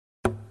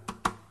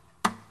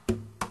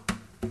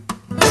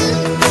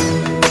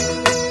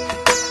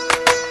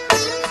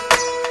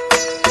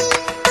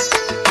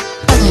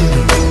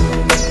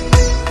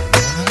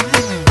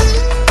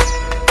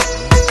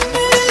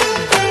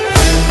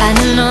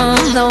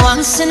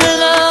once in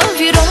love,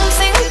 you don't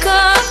think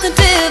of the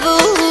devil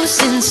who's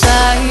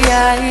inside.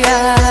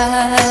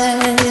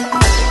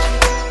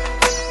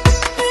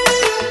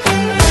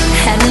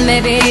 And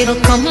maybe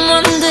it'll come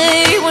one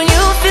day when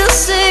you feel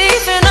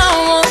safe and I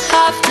won't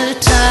have to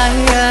tie.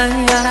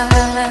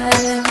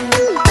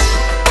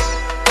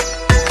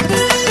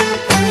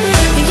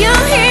 You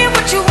hear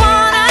what you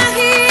wanna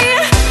hear,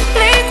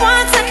 blink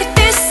once I could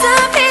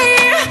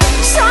disappear.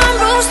 Some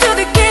rules to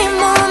the game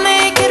will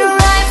make it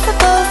right for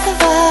both of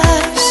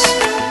us.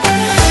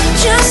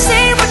 Just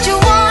say what you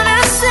wanna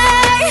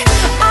say,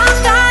 I've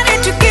got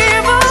it to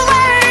give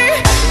away.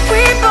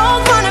 We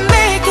both wanna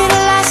make it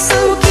last, so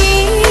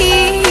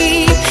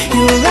keep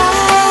your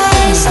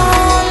eyes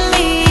on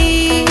me.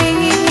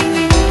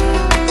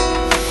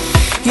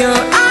 Your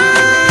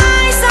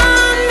eyes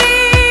on me.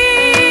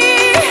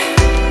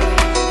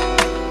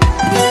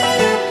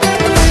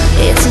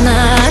 It's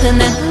not an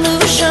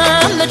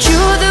illusion that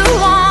you're the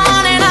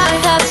one and I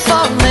have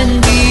fallen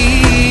deep.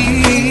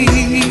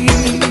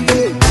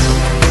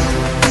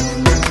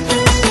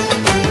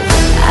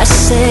 I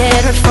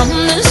said it from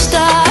the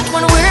start,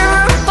 when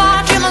we're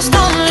apart you must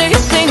only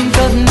think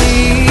of me.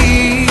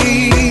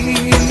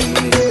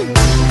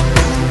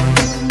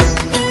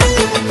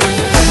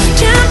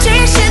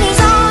 Temptation is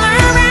all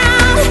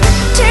around,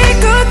 take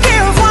good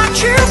care of what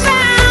you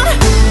found.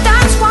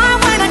 That's why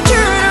when I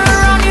turn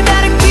around you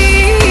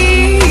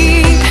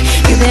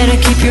better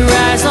keep your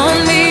eyes on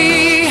me.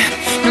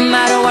 No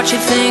matter what you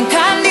think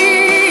I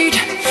need,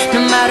 no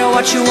matter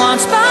what you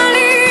once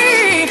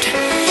believed,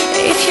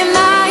 if you're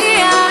mine,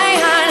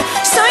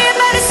 so you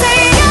better say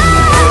yeah.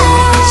 No matter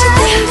what you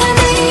think I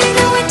need,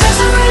 no it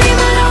doesn't really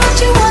matter what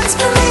you once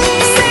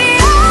believed. Say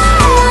yeah.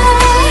 I wanna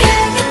be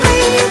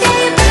everything, yeah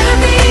you better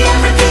be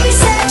everything you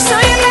said. So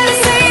you better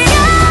say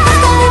yeah.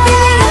 It's gotta be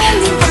the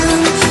only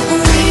one, or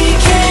we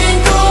can't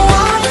go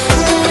on.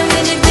 Whatever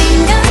you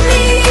think of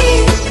me,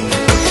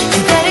 you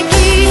better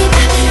keep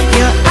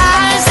your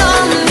eyes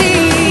on me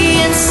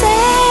and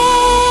say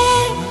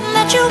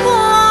that you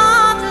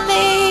want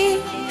me.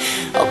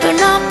 Open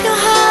up your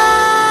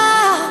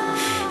heart,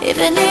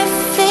 even if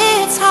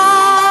it's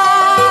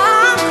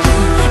hard.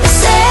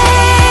 Say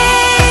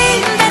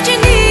that you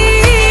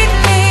need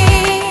me,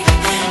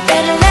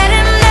 better let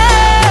him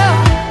know.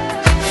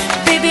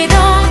 Baby,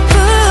 don't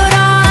put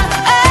on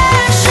a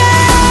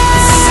show.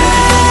 Say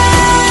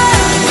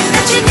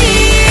that you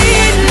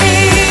need me,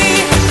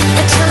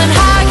 and tell him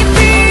how you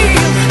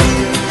feel.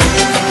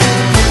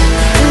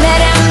 Let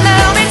him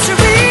know it's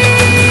real.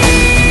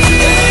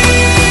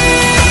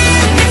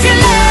 If you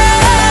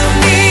love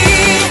me,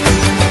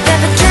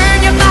 never turn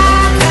your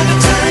back, never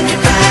turn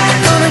your back.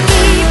 Gonna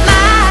keep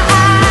my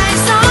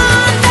eyes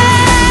on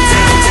them.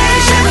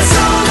 Temptation is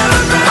all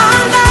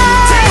around,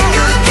 take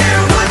good care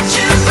of what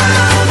you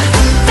found.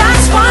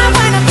 That's why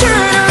when I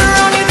turn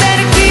around you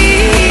better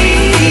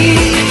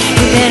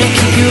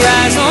keep your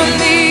eyes on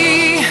me.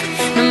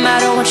 No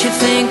matter what you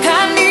think I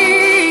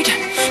need,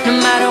 no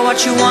matter what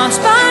you once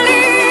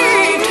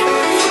believed,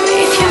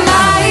 if you're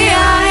mine,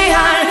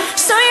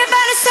 so you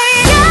better say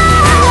yeah.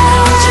 No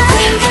matter what you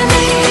think I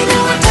need, no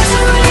it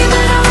doesn't really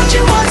matter what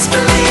you once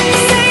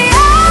believed. Say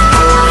yeah.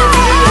 I wanna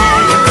be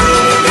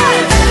everything, yeah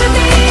you better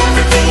be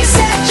everything you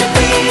said you'd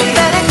be.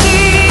 Better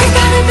keep, you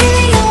gotta be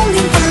the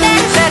only one.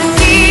 Better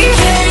keep,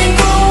 can't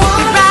go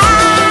on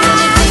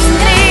right.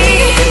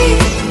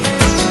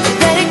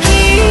 Better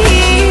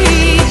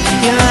keep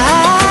your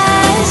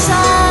eyes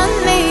on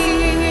me.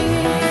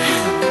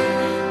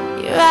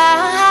 Your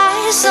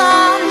eyes on